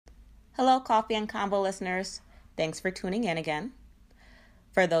Hello, Coffee and Combo listeners. Thanks for tuning in again.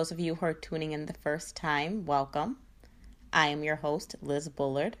 For those of you who are tuning in the first time, welcome. I am your host, Liz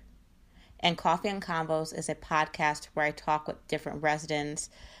Bullard. And Coffee and Combos is a podcast where I talk with different residents,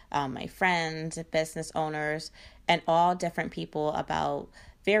 my friends, business owners, and all different people about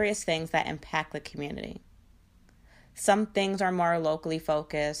various things that impact the community. Some things are more locally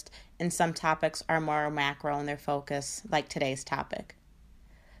focused, and some topics are more macro in their focus, like today's topic.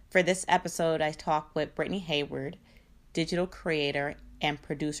 For this episode, I talked with Brittany Hayward, digital creator and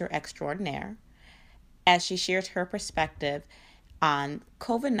producer extraordinaire, as she shares her perspective on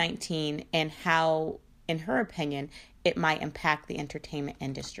COVID-19 and how, in her opinion, it might impact the entertainment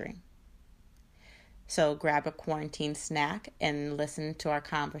industry. So grab a quarantine snack and listen to our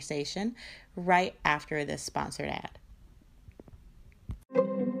conversation right after this sponsored ad.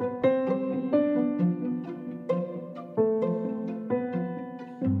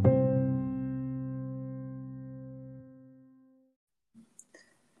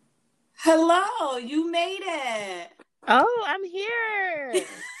 Hello, you made it. Oh, I'm here.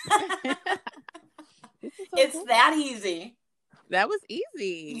 It's cool. That easy. That was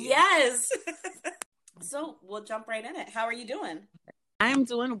easy. Yes. So we'll jump right in it. How are you doing? I'm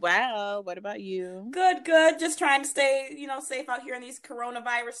doing well. What about you? Good. Just trying to stay, safe out here in these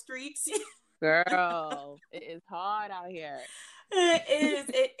coronavirus streets. Girl, it is hard out here.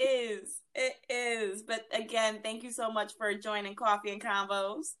 It is. But again, thank you so much for joining Coffee and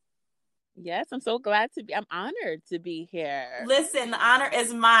Convos. Yes, I'm so glad I'm honored to be here. Listen, the honor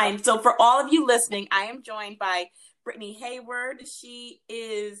is mine. So for all of you listening, I am joined by Brittany Hayward. She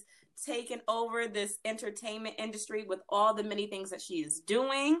is taking over this entertainment industry with all the many things that she is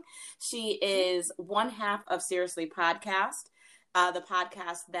doing. She is one half of Seriously Podcast, the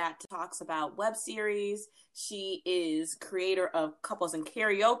podcast that talks about web series. She is creator of Couples and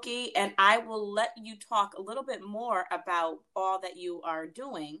Karaoke, and I will let you talk a little bit more about all that you are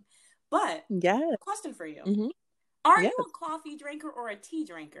doing. But question for you. Mm-hmm. Are you a coffee drinker or a tea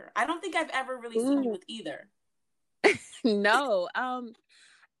drinker? I don't think I've ever really seen you with either. No.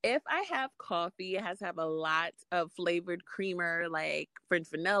 If I have coffee, it has to have a lot of flavored creamer, like French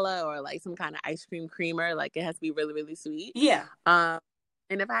vanilla or like some kind of ice cream creamer. Like it has to be really, really sweet. Yeah. And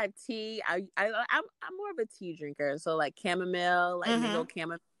if I have tea, I'm more of a tea drinker. So like chamomile, like mango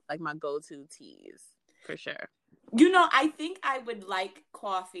chamomile, like my go-to teas for sure. I think I would like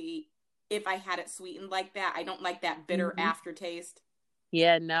coffee if I had it sweetened like that. I don't like that bitter aftertaste.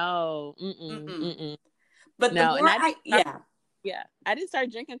 Yeah, no. But no, the more I didn't start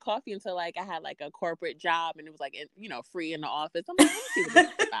drinking coffee until like I had like a corporate job and it was like free in the office. I'm like, let me see what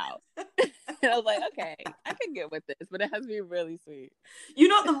this is about. And I was like, okay, I can get with this, but it has to be really sweet.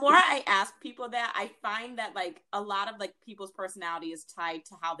 The more I ask people that, I find that like a lot of like people's personality is tied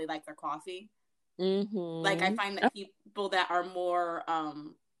to how they like their coffee. Like I find that people that are more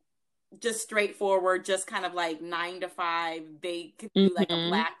just straightforward, just kind of like 9 to 5, they could do like a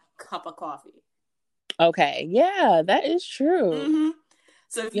black cup of coffee. Okay, yeah, that is true.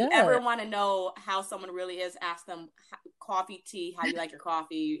 So if you ever want to know how someone really is, ask them coffee, tea, how you like your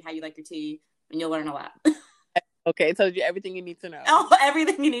coffee, how you like your tea, and you'll learn a lot. Okay, told you everything you need to know. Oh,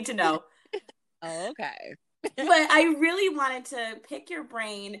 everything you need to know. Oh, okay. But I really wanted to pick your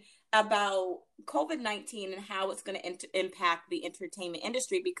brain about COVID-19 and how it's going to impact the entertainment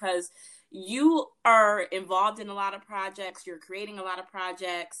industry, because you are involved in a lot of projects, you're creating a lot of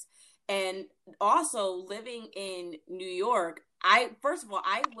projects, and also living in New York. First of all,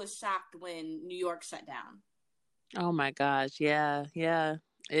 I was shocked when New York shut down. Oh my gosh, yeah.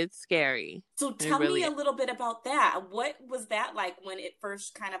 It's scary. So tell me a little bit about that. What was that like when it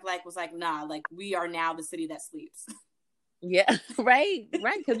first kind of like was like, nah, like we are now the city that sleeps? Yeah, right.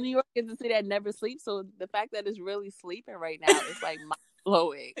 Because New York is a city that never sleeps. So the fact that it's really sleeping right now is like mind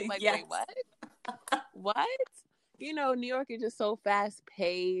blowing. Like, wait, what? What? New York is just so fast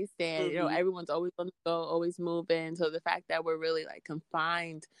paced, and everyone's always on the go, always moving. So the fact that we're really like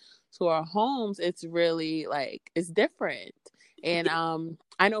confined to our homes, it's really like it's different. And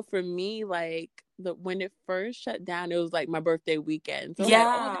I know for me, like when it first shut down, it was like my birthday weekend. So I had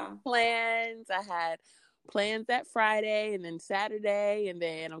all the plans. I had plans that Friday and then Saturday, and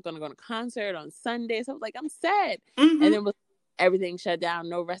then I'm gonna go to a concert on Sunday. So I was like, I'm set. And then everything shut down,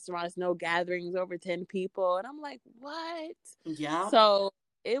 no restaurants, no gatherings over 10 people. And I'm like, what? Yeah. So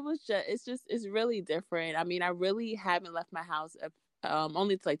it's really different. I mean, I really haven't left my house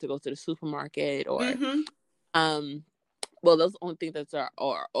only to go to the supermarket or well, those are the only things that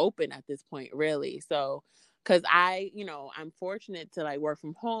are open at this point, really. So because I'm fortunate to like work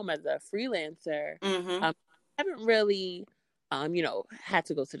from home as a freelancer. I haven't really had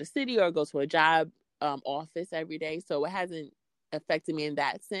to go to the city or go to a job office every day. So it hasn't affected me in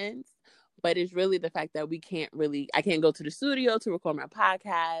that sense. But it's really the fact that I can't go to the studio to record my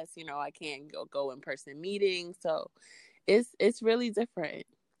podcast. I can't go in person meetings. So it's really different.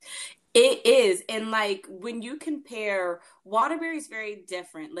 It is. And like when you compare, Waterbury is very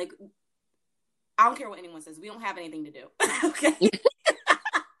different. Like, I don't care what anyone says. We don't have anything to do. Okay.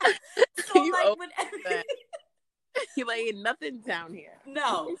 So like when you ain't nothing down here.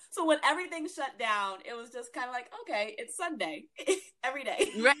 No. So when everything shut down, it was just kind of like, okay, it's Sunday every day.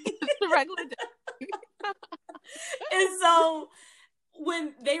 Right. Regular day. And so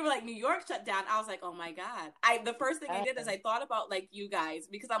when they were like New York shut down, I was like, oh my God. The first thing I did is I thought about like you guys,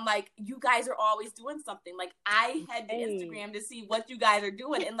 because I'm like, you guys are always doing something. Like I had the Instagram to see what you guys are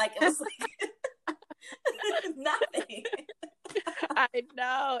doing, and like it was like nothing. I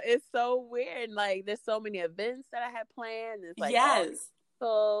know, it's so weird. Like there's so many events that I had planned. It's like yes,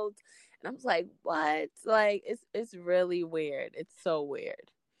 sold, and I was like, what? Like it's really weird. It's so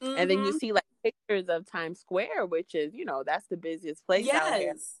weird. Mm-hmm. And then you see like pictures of Times Square, which is that's the busiest place out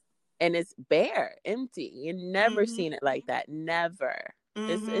here, and it's bare, empty. You never seen it like that. Never.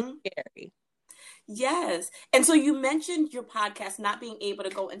 It's scary. Yes. And so you mentioned your podcast not being able to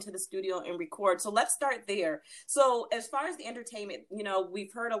go into the studio and record. So let's start there. So as far as the entertainment,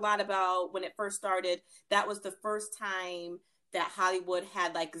 we've heard a lot about when it first started, that was the first time that Hollywood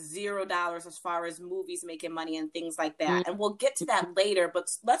had like $0 as far as movies making money and things like that. Mm-hmm. And we'll get to that later, but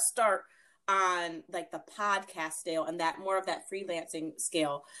let's start on like the podcast scale and that more of that freelancing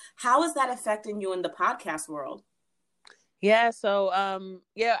scale. How is that affecting you in the podcast world? Yeah, so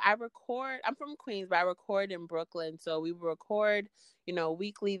I record. I'm from Queens, but I record in Brooklyn. So we record,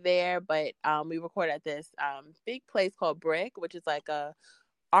 weekly there, but we record at this big place called Brick, which is like a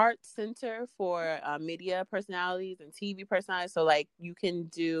art center for media personalities and TV personalities. So like you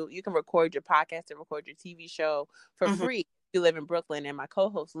can record your podcast and record your TV show for free if you live in Brooklyn, and my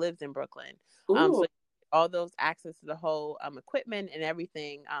co-host lives in Brooklyn. So all those access to the whole equipment and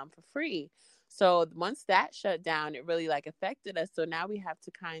everything for free. So once that shut down, it really like affected us. So now we have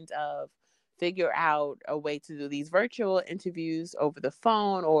to kind of figure out a way to do these virtual interviews over the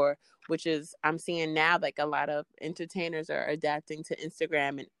phone, which is I'm seeing now like a lot of entertainers are adapting to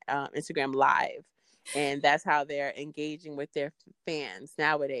Instagram and Instagram Live, and that's how they're engaging with their fans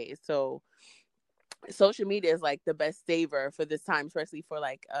nowadays. So social media is like the best saver for this time, especially for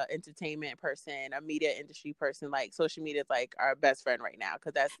like an entertainment person, a media industry person. Like social media is like our best friend right now,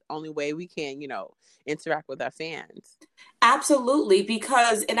 because that's the only way we can, interact with our fans. Absolutely.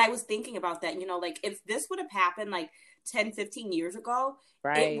 Because, and I was thinking about that, like if this would have happened like 10, 15 years ago,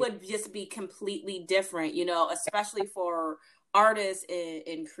 it would just be completely different, especially for artists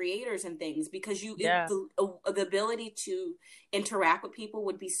and creators and things, because the ability to interact with people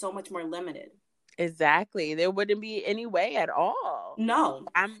would be so much more limited. Exactly. There wouldn't be any way at all. No.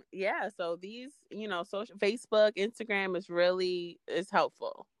 So these, social Facebook, Instagram is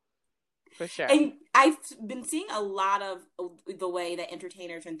helpful. For sure. And I've been seeing a lot of the way that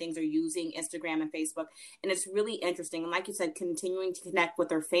entertainers and things are using Instagram and Facebook, and it's really interesting. And like you said, continuing to connect with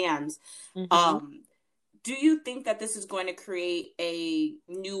their fans. Mm-hmm. Do you think that this is going to create a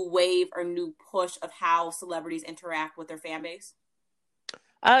new wave or new push of how celebrities interact with their fan base?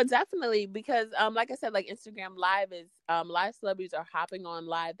 Definitely, because like I said, like Instagram Live is live celebrities are hopping on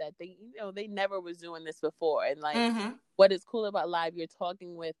live that they never was doing this before. And like what is cool about live, you're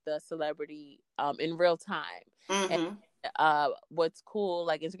talking with the celebrity in real time. And what's cool,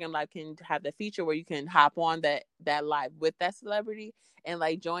 like Instagram Live can have the feature where you can hop on that live with that celebrity and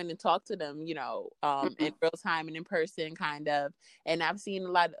like join and talk to them, in real time and in person kind of. And I've seen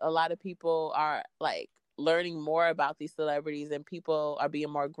a lot of people are like learning more about these celebrities, and people are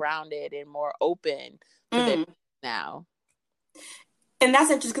being more grounded and more open to them now. And that's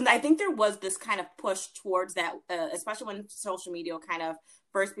interesting, because I think there was this kind of push towards that, especially when social media kind of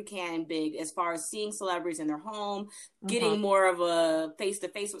first became big, as far as seeing celebrities in their home, getting more of a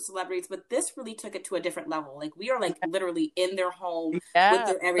face-to-face with celebrities. But this really took it to a different level. Like we are like literally in their home with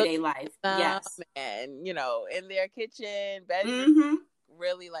their everyday life. Yes. And, in their kitchen, bedroom,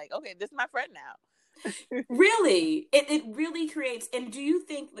 really like, okay, this is my friend now. Really, it really creates. And do you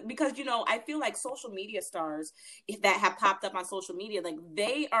think, because I feel like social media stars that have popped up on social media, like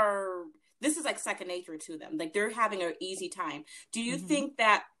this is like second nature to them, like they're having an easy time. Do you think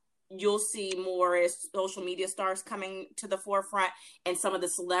that you'll see more social media stars coming to the forefront, and some of the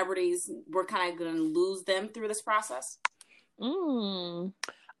celebrities, we're kind of going to lose them through this process? I don't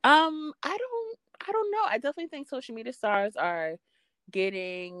know. I definitely think social media stars are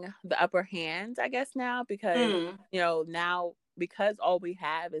getting the upper hand, I guess, now, because now because all we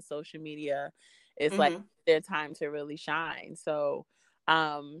have is social media, it's Mm-hmm. like their time to really shine. So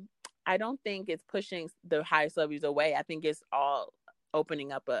I don't think it's pushing the higher celebrities away. I think it's all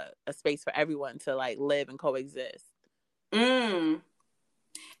opening up a space for everyone to like live and coexist. And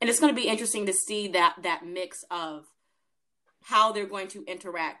it's going to be interesting to see that mix of how they're going to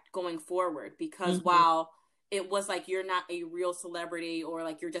interact going forward, because while it was like you're not a real celebrity or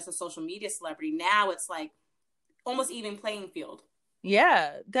like you're just a social media celebrity, now it's like almost even playing field.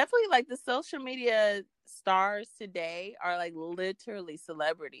 Yeah, definitely. Like the social media stars today are like literally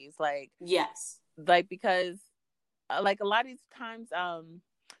celebrities. Like, yes, like because like a lot of these times,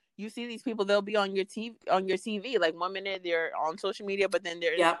 you see these people, they'll be on your TV. Like 1 minute they're on social media, but then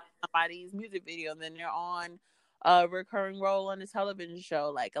they're in somebody's music video, and then they're on a recurring role on a television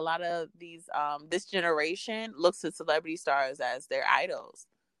show. Like a lot of these, this generation looks at celebrity stars as their idols.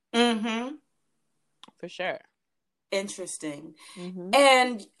 Mm-hmm. For sure. Interesting.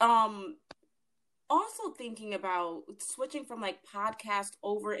 And also thinking about switching from like podcast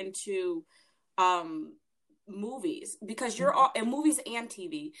over into movies, because you're all in movies and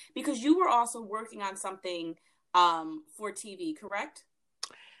TV, because you were also working on something for TV, correct?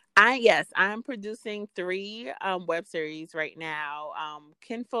 Yes, I'm producing 3 web series right now.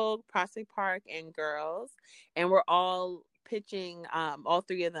 Kinfolk, Prospect Park, and Girls, and we're all pitching all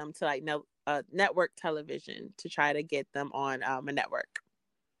 3 of them to like network television to try to get them on a network.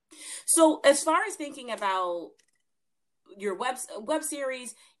 So as far as thinking about your web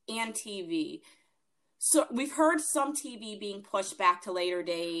series and TV, so we've heard some TV being pushed back to later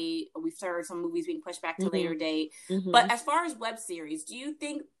date. We've heard some movies being pushed back to later date. But as far as web series, do you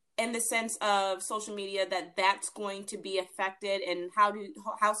think, in the sense of social media, that that's going to be affected, and how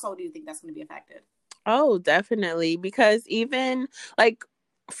so do you think that's going to be affected? Oh, definitely, because even like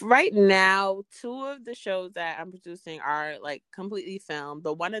right now, 2 of the shows that I'm producing are like completely filmed,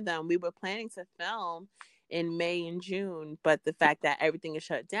 but one of them we were planning to film in May and June, but the fact that everything is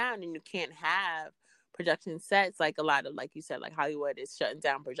shut down and you can't have production sets, like a lot of, like you said, like Hollywood is shutting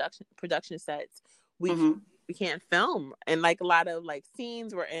down production sets. We can't film, and like a lot of like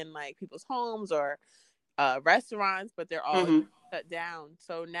scenes were in like people's homes or restaurants, but they're all shut down.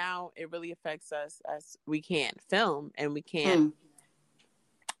 So now it really affects us, as we can't film and we can't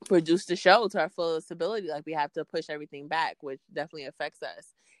produce the show to our fullest ability. Like we have to push everything back, which definitely affects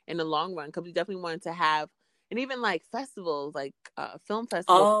us in the long run, because we definitely wanted to have, and even like festivals, like film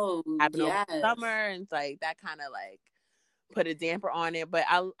festivals happen over the summer, and it's like that kind of like put a damper on it. But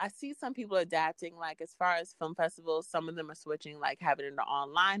I see some people adapting, like as far as film festivals, some of them are switching, like having an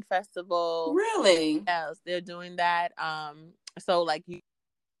online festival. Really? Yes, they're doing that. So like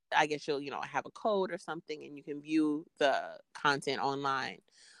I guess you'll have a code or something, and you can view the content online.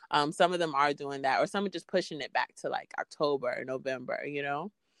 Some of them are doing that, or some are just pushing it back to like October or November.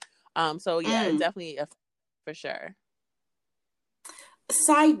 So yeah, it's definitely for sure.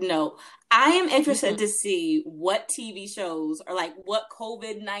 Side note, I am interested to see what TV shows, or like what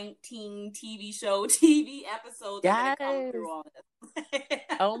COVID-19 TV episodes are going to come through all this.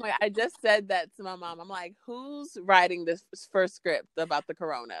 Oh my! I just said that to my mom. I'm like, who's writing this first script about the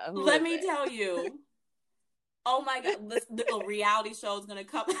corona? Let me tell you. Oh my God, this little reality show is gonna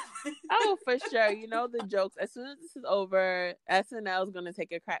come. Oh, for sure. The jokes. As soon as this is over, SNL is gonna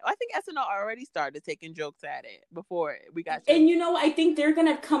take a crack. I think SNL already started taking jokes at it before we got. And I think they're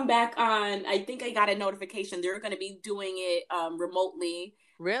gonna come back on. I think I got a notification they're gonna be doing it remotely.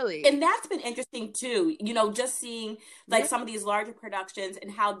 Really? And that's been interesting too. Just seeing like some of these larger productions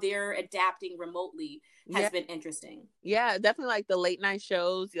and how they're adapting remotely has been interesting. Yeah, definitely. Like the late night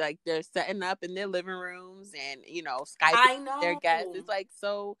shows, like they're setting up in their living rooms and Skyping their guests. It's like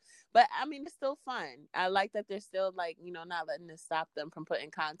so, but I mean, it's still fun. I like that they're still like not letting it stop them from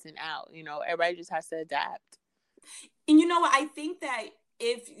putting content out. Everybody just has to adapt. And I think that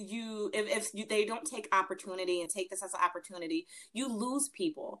if they don't take opportunity and take this as an opportunity, you lose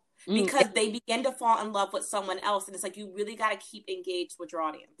people because they begin to fall in love with someone else, and it's like you really got to keep engaged with your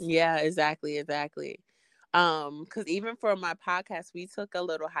audience. Yeah, exactly. Because even for my podcast, we took a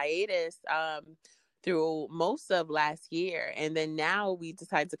little hiatus through most of last year, and then now we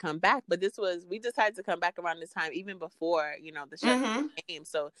decided to come back. But we decided to come back around this time, even before the shutdown came.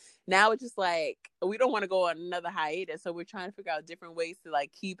 So now it's just like we don't want to go on another hiatus, so we're trying to figure out different ways to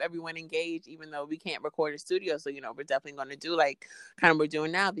like keep everyone engaged, even though we can't record in studio. So we're definitely going to do like kind of we're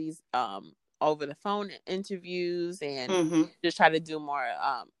doing now, these over the phone interviews, and just try to do more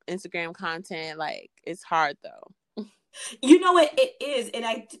Instagram content. Like it's hard though. It is, and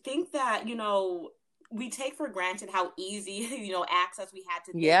I think that we take for granted how easy, access we had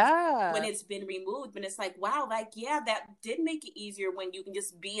to things when it's been removed. But it's like, wow, like, yeah, that did make it easier when you can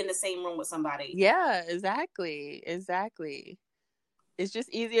just be in the same room with somebody. Yeah, exactly. It's just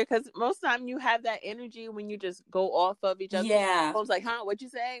easier because most of the time you have that energy when you just go off of each other. Yeah. I was like, huh, what'd you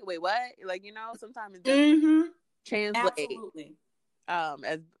say? Wait, what? Like, sometimes it doesn't translate Absolutely.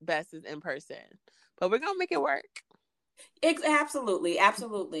 As best as in person. But we're going to make it work. Absolutely.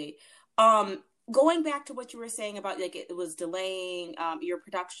 Going back to what you were saying about like it was delaying your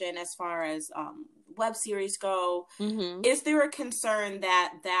production as far as web series go, is there a concern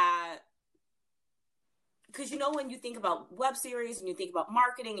that because when you think about web series and you think about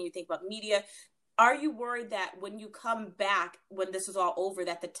marketing and you think about media, are you worried that when you come back, when this is all over,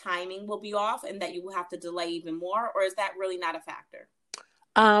 that the timing will be off and that you will have to delay even more? Or is that really not a factor?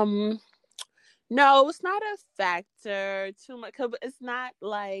 No, it's not a factor too much. Cause it's not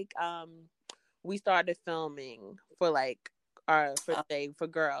like we started filming for for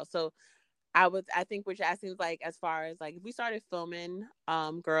Girls. So I think what you're asking is like, as far as like if we started filming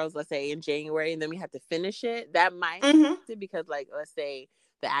Girls, let's say in January, and then we have to finish it, that might because like let's say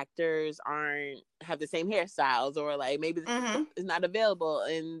the actors have the same hairstyles, or like maybe it's not available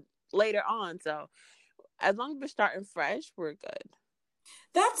and later on. So as long as we're starting fresh, we're good.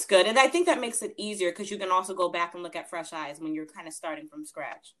 That's good. And I think that makes it easier because you can also go back and look at fresh eyes when you're kind of starting from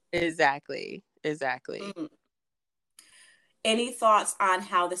scratch. Exactly. Any thoughts on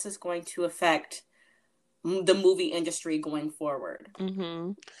how this is going to affect the movie industry going forward?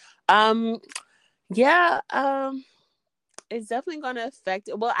 It's definitely going to affect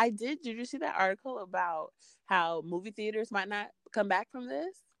it. Well, did you see that article about how movie theaters might not come back from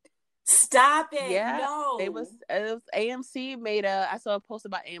this? Stop it. Yeah, no. It was AMC I saw a post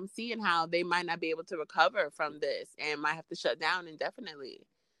about AMC and how they might not be able to recover from this and might have to shut down indefinitely.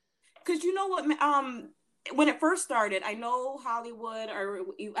 Because you know what, when it first started, I know Hollywood, or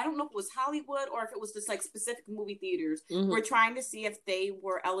I don't know if it was Hollywood or if it was just like specific movie theaters, were trying to see if they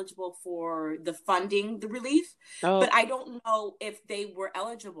were eligible for the funding, the relief. But I don't know if they were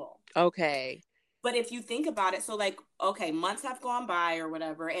eligible. Okay. But if you think about it, so like, okay, months have gone by or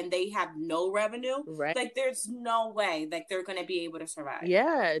whatever, and they have no revenue, right? Like, there's no way like they're going to be able to survive.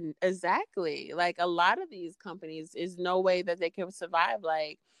 Yeah, exactly. Like a lot of these companies, is no way that they can survive.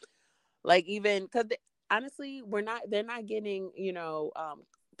 Like even because honestly, they're not getting,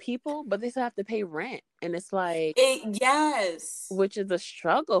 people, but they still have to pay rent, and it's like yes, which is a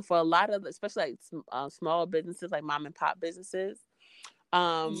struggle for a lot of, especially like small businesses, like mom and pop businesses.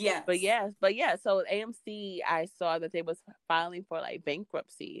 Yes. But yeah. So AMC, I saw that they was filing for like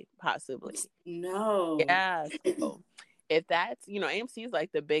bankruptcy, possibly. No. Yeah. So if that's, AMC is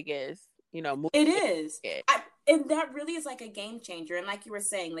like the biggest, movie. It is. And that really is like a game changer. And like you were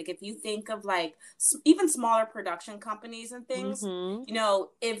saying, like if you think of like even smaller production companies and things,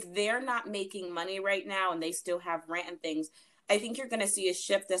 if they're not making money right now and they still have rent and things, I think you're going to see a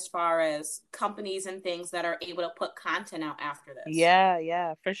shift as far as companies and things that are able to put content out after this.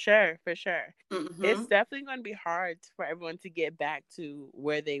 Yeah, for sure. It's definitely going to be hard for everyone to get back to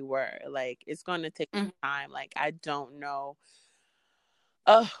where they were. Like it's going to take time. Like I don't know.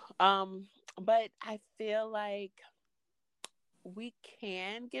 But I feel like we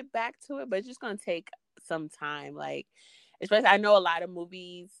can get back to it, but it's just going to take some time. Like, especially I know a lot of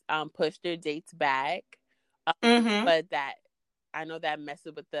movies push their dates back, but I know that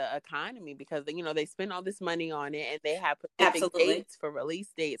messes with the economy because they spend all this money on it and they have specific dates for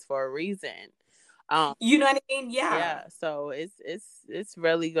release dates for a reason. You know what I mean? Yeah. So it's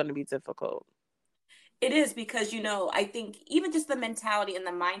really going to be difficult. It is because, I think even just the mentality and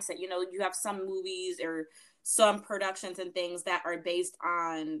the mindset, you have some movies or some productions and things that are based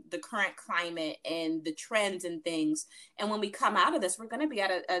on the current climate and the trends and things. And when we come out of this, we're going to be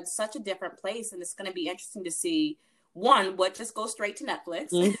at such a different place. And it's going to be interesting to see, one, what just goes straight to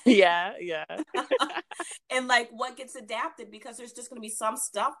Netflix. Yeah. And like what gets adapted, because there's just going to be some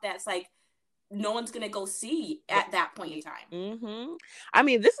stuff that's like, no one's going to go see at that point in time. I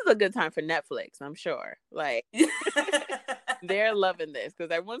mean, this is a good time for Netflix, I'm sure. Like, they're loving this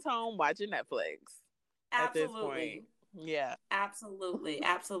because everyone's home watching Netflix. Absolutely. At this point. Yeah. Absolutely.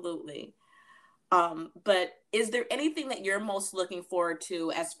 But is there anything that you're most looking forward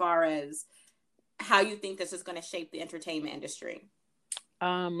to as far as how you think this is going to shape the entertainment industry?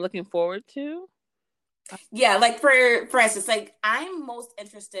 Looking forward to? Yeah, like for instance, like I'm most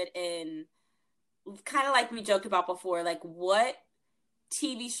interested in kind of like we joked about before, like what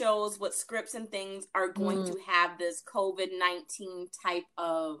TV shows, what scripts and things are going to have this COVID-19 type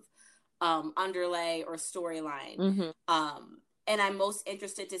of underlay or storyline. And I'm most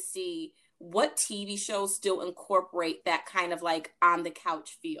interested to see what TV shows still incorporate that kind of like on the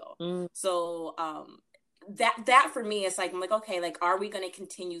couch feel. So that for me is like, I'm like, okay, like, are we going to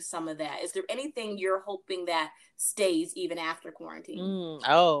continue some of that? Is there anything you're hoping that stays even after quarantine?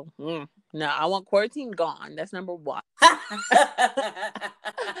 No, I want quarantine gone. That's number one.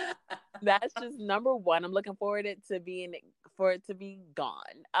 That's just number one. I'm looking forward for it to be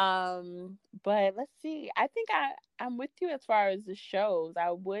gone. But let's see. I think I'm with you as far as the shows.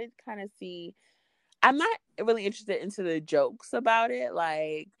 I would kind of see. I'm not really interested into the jokes about it,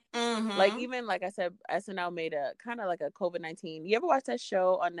 like. Like, even like I said, SNL made a kind of like a COVID-19. You ever watch that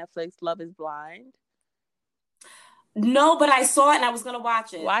show on Netflix, Love is Blind? No, but I saw it and I was gonna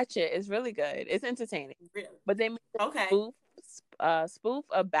watch it. Watch it. It's really good. It's entertaining. Really? But they made a spoof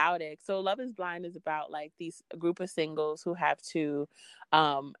about it. So Love is Blind is about like these group of singles who have to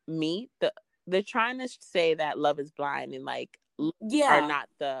meet. They're trying to say that love is blind and like are not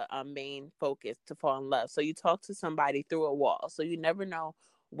the main focus to fall in love. So you talk to somebody through a wall. So you never know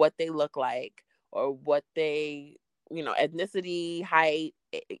what they look like or what they, ethnicity, height,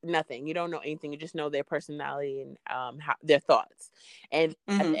 nothing. You don't know anything. You just know their personality and how their thoughts. And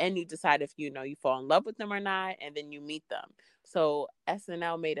at the end, you decide if you fall in love with them or not, and then you meet them. So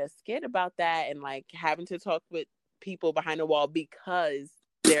SNL made a skit about that and like having to talk with people behind the wall because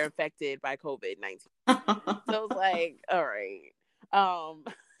they're infected by COVID-19. So it's like, all right.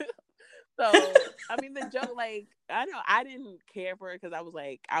 So, I mean, the joke, like, I know I didn't care for it because I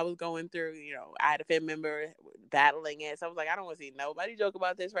was going through, I had a family member battling it. So I was like, I don't want to see nobody joke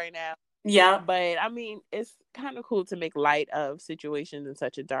about this right now. Yeah. But, I mean, it's kind of cool to make light of situations in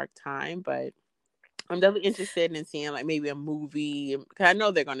such a dark time. But I'm definitely interested in seeing, like, maybe a movie. Because I know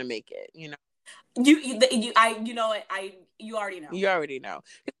they're going to make it, You already know. You already know.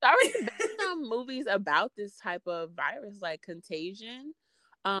 There's already been some movies about this type of virus, like Contagion.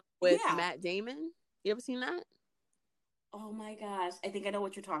 With Matt Damon. You ever seen that? Oh my gosh. I think I know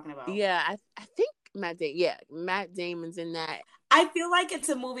what you're talking about. Yeah, I think Matt Damon's in that. I feel like it's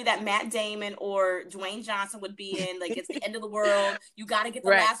a movie that Matt Damon or Dwayne Johnson would be in. Like, it's the end of the world. You got to get the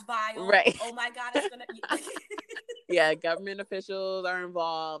last vial. Right. Oh my God. It's going to. Yeah, government officials are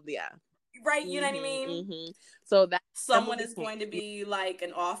involved. Yeah. Right. You know what I mean? So that someone is going to be like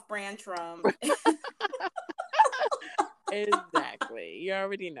an off-brand Trump. Exactly. You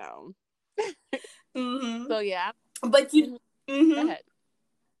already know. So yeah. But Go ahead.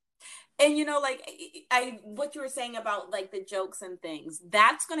 And what you were saying about like the jokes and things,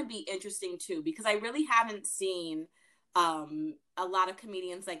 that's going to be interesting too, because I really haven't seen a lot of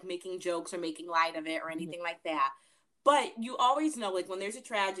comedians like making jokes or making light of it or anything like that. But you always know, like, when there's a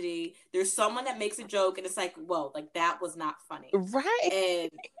tragedy, there's someone that makes a joke and it's like, whoa, like that was not funny. Right.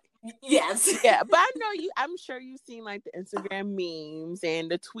 And yes. Yeah, but I'm sure you've seen like the Instagram memes and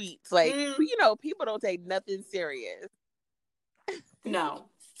the tweets. Like, people don't take nothing serious. No.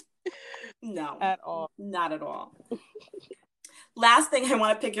 At all. Not at all. Last thing I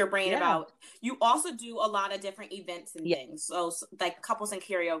want to pick your brain about, you also do a lot of different events and things. So like couples and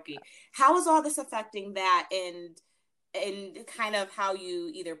karaoke. How is all this affecting that and kind of how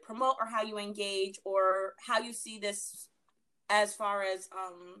you either promote or how you engage or how you see this as far as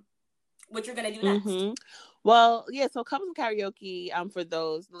what you're going to do next? Well, yeah, so couples and karaoke, for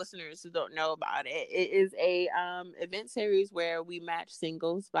those listeners who don't know about it, it is a event series where we match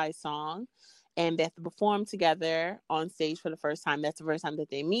singles by song and they have to perform together on stage for the first time. That's the first time that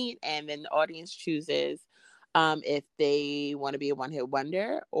they meet, and then the audience chooses if they want to be a one-hit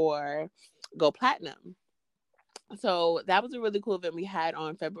wonder or go platinum. So that was a really cool event we had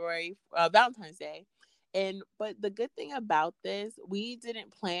on February, Valentine's Day. But the good thing about this, we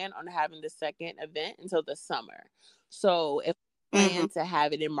didn't plan on having the second event until the summer. So if we planned to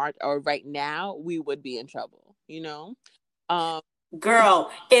have it in March or right now, we would be in trouble, Girl,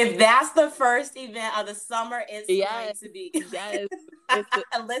 if that's the first event of the summer, it's going to be. Yes.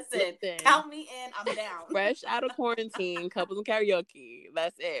 Listen, count me in. I'm down. Fresh out of quarantine, couples and karaoke.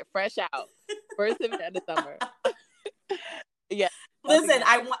 That's it. Fresh out. First event of the summer. Yeah. Listen,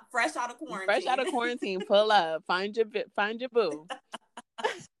 I want fresh out of quarantine. Fresh out of quarantine, pull up, find your boo.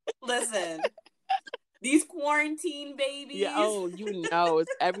 Listen, these quarantine babies. Yeah,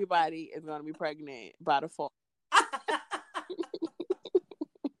 everybody is gonna be pregnant by the fall.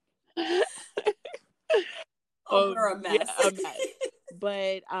 We're a mess. Yeah, a mess.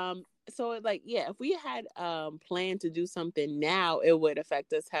 But so like if we had planned to do something now, it would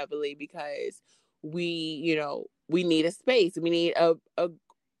affect us heavily because we need a space. We need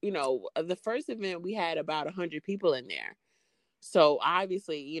the first event we had about 100 people in there. So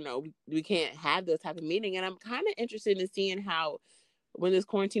obviously, we can't have those type of meeting. And I'm kind of interested in seeing how when this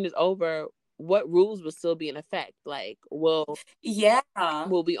quarantine is over, what rules will still be in effect? Like, will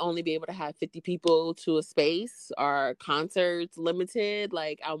we only be able to have 50 people to a space? Are concerts limited?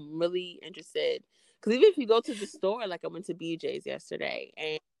 Like, I'm really interested. Because even if you go to the store, like I went to BJ's yesterday,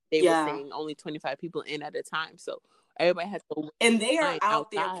 and they were saying only 25 people in at a time. So everybody has to wait. And they are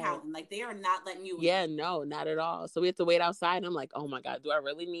out there counting. Like, they are not letting you in. Yeah, no, not at all. So we have to wait outside. And I'm like, oh my God, do I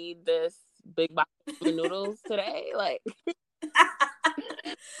really need this big box of noodles today? Like,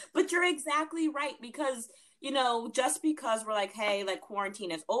 but you're exactly right, because, you know, just because we're like, hey, like,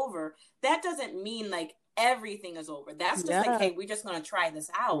 quarantine is over, that doesn't mean like everything is over. That's just like, hey, we're just going to try this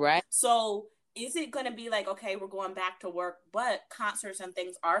out. Right. So is it going to be like, okay, we're going back to work, but concerts and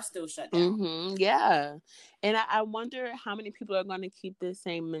things are still shut down? Mm-hmm, yeah. And I wonder how many people are going to keep the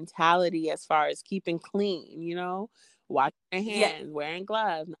same mentality as far as keeping clean, you know, washing their hands, wearing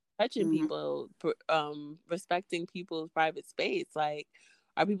gloves, not touching people, respecting people's private space. Like,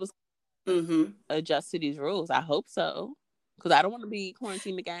 are people adjust to these rules? I hope so, because I don't want to be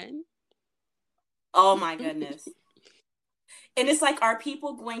quarantined again. Oh my goodness. And it's like, are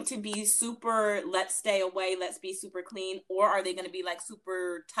people going to be super, let's stay away, let's be super clean? Or are they going to be like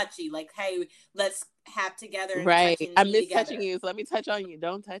super touchy? Like, hey, let's have together and right. touch and I miss together. touching you, so let me touch on you.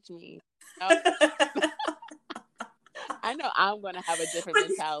 Don't touch me. I know I'm going to have a different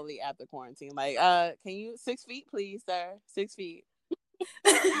mentality after quarantine. Like, can you 6 feet, please, sir? 6 feet.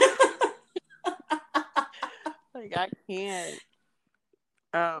 Like, I can't.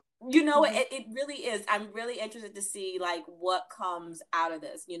 You know, it really is. I'm really interested to see like what comes out of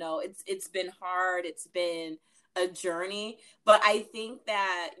this. You know, it's been hard. It's been a journey, but I think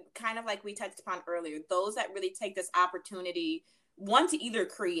that, kind of like we touched upon earlier, those that really take this opportunity, one, to either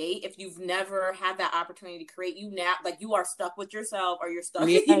create, if you've never had that opportunity to create, you now, like, you are stuck with yourself, or you're stuck,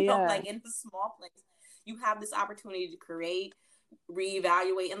 you know, like in a small place. You have this opportunity to create,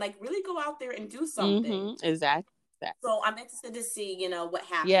 reevaluate, and like really go out there and do something. Exactly. So I'm interested to see, you know, what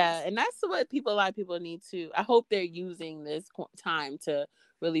happens. Yeah, and that's what a lot of people need to. I hope they're using this time to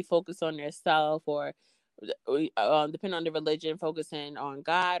really focus on their self, or depending on the religion, focusing on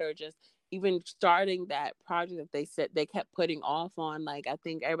God, or just even starting that project that they said they kept putting off on. Like, I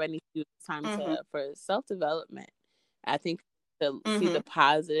think everybody needs to use time for self-development. I think to see the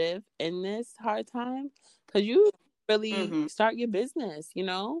positive in this hard time, because you really start your business, you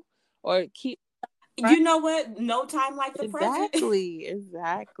know, or keep. Right? You know what? No time like the present.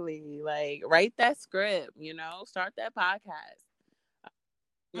 Exactly. Like, write that script, you know, start that podcast.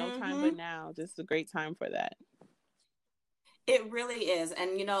 No time but now. This is a great time for that. It really is.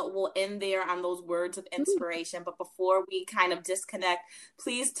 And, you know, we'll end there on those words of inspiration. But before we kind of disconnect,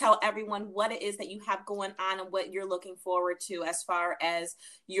 please tell everyone what it is that you have going on and what you're looking forward to as far as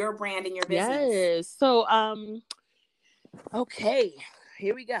your brand and your business. Yes. So, okay,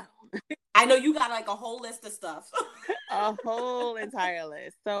 here we go. I know you got like a whole list of stuff. A whole entire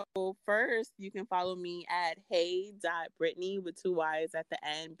list. So first, you can follow me at hey.brittany with 2 Y's at the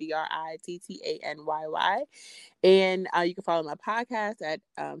end, BRITTANYY. And you can follow my podcast at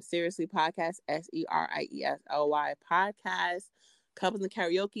Seriously Podcast, SERIESLY Podcast. Couples and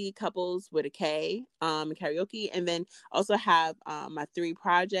Karaoke, couples with a K, karaoke. And then also have my 3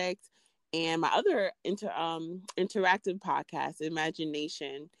 projects and my other interactive podcast,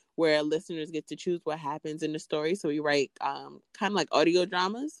 Imagination, where listeners get to choose what happens in the story. So we write kind of like audio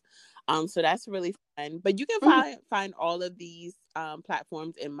dramas. So that's really fun. But you can find all of these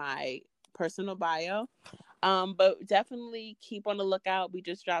platforms in my personal bio. But definitely keep on the lookout. We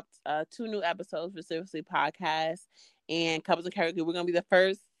just dropped 2 new episodes for Seriously Podcast and Couples and Karaoke. We're going to be the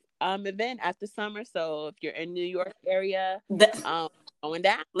first event after summer. So if you're in New York area, going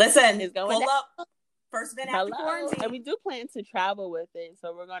down. Listen, it's going pull down. Up. First event after quarantine. And we do plan to travel with it.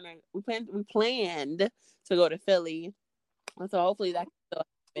 So we planned to go to Philly. So hopefully that can still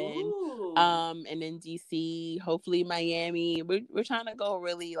happen. And then DC, hopefully Miami. We're trying to go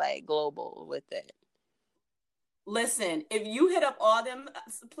really like global with it. Listen, if you hit up all them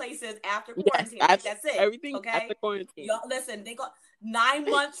places after quarantine, that's it. Everything okay? after quarantine. Y'all, listen, they got 9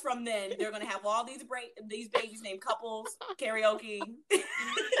 months from then. They're gonna have all these babies named Couples Karaoke.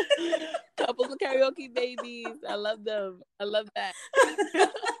 Couples and Karaoke babies. I love them. I love that.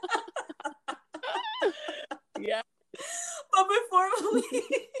 Yeah. But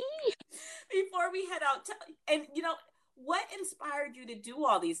before we head out, and you know, what inspired you to do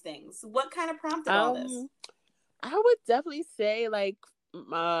all these things? What kind of prompted all this? I would definitely say like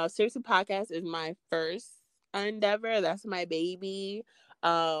Seriously Podcast is my first endeavor. That's my baby.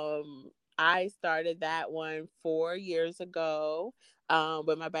 I started that one 4 years ago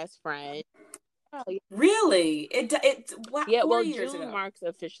with my best friend. wow. Really? What, Yeah, 4 well, years June ago? marks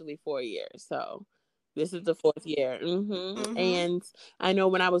officially 4 years, so this is the 4th year. Mm-hmm. And I know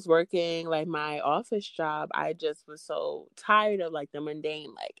when I was working like my office job, I just was so tired of like the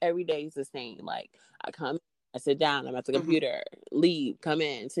mundane. Like every day is the same. Like I come, I sit down, I'm at the computer, leave, come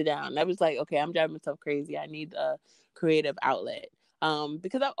in, sit down. And I was like, okay, I'm driving myself crazy. I need a creative outlet.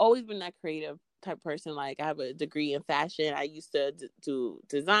 Because I've always been that creative type person. Like I have a degree in fashion. I used to do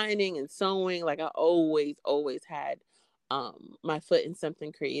designing and sewing. Like I always had my foot in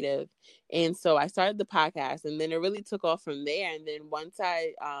something creative. And so I started the podcast, and then it really took off from there. And then once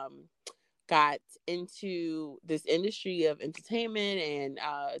I got into this industry of entertainment and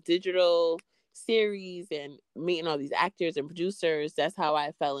digital series and meeting all these actors and producers, that's how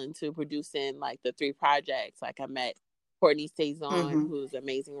I fell into producing like the 3 projects. Like I met Courtney Saison, who's an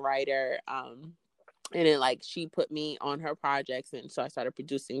amazing writer. And then like she put me on her projects, and so I started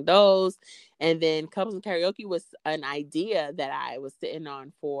producing those. And then Couples and Karaoke was an idea that I was sitting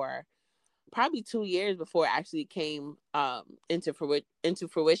on for probably 2 years before it actually came into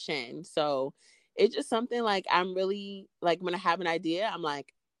fruition. So it's just something like I'm really like, when I have an idea, I'm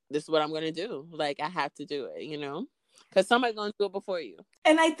like, this is what I'm gonna do. Like I have to do it, because somebody's gonna do it before you.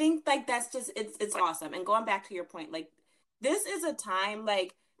 And I think like that's just it's awesome. And going back to your point, like this is a time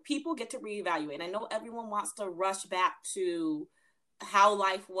like people get to reevaluate. I know everyone wants to rush back to how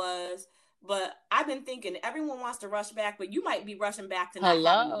life was, but I've been thinking everyone wants to rush back, but you might be rushing back to not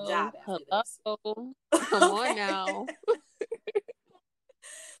having a job after this. Come on now.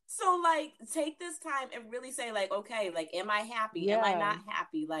 So like take this time and really say like, okay, like am I happy? Yeah. Am I not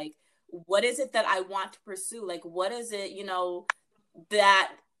happy? Like what is it that I want to pursue? Like what is it,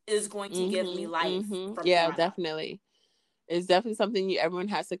 that is going to give me life from here on definitely. It's definitely something everyone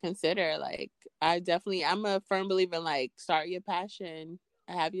has to consider. Like I'm a firm believer in like start your passion,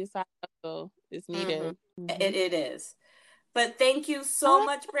 have your side hustle. It's needed. It is. But thank you so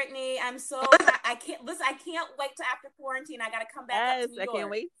much, Brittany. I can't wait till after quarantine. I gotta come back up to New York. I can't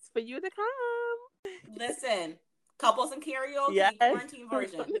wait for you to come. Listen, Couples and Karaoke quarantine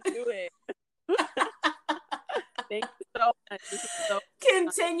version. Let's do it. Thank you so much.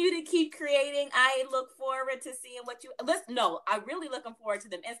 Continue to keep creating. I look forward to seeing what you listen. No, I'm really looking forward to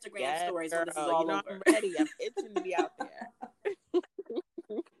them Instagram stories when this is all over. I'm ready. I'm itching to be out there.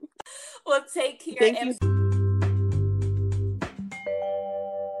 Well, take care. Thank you.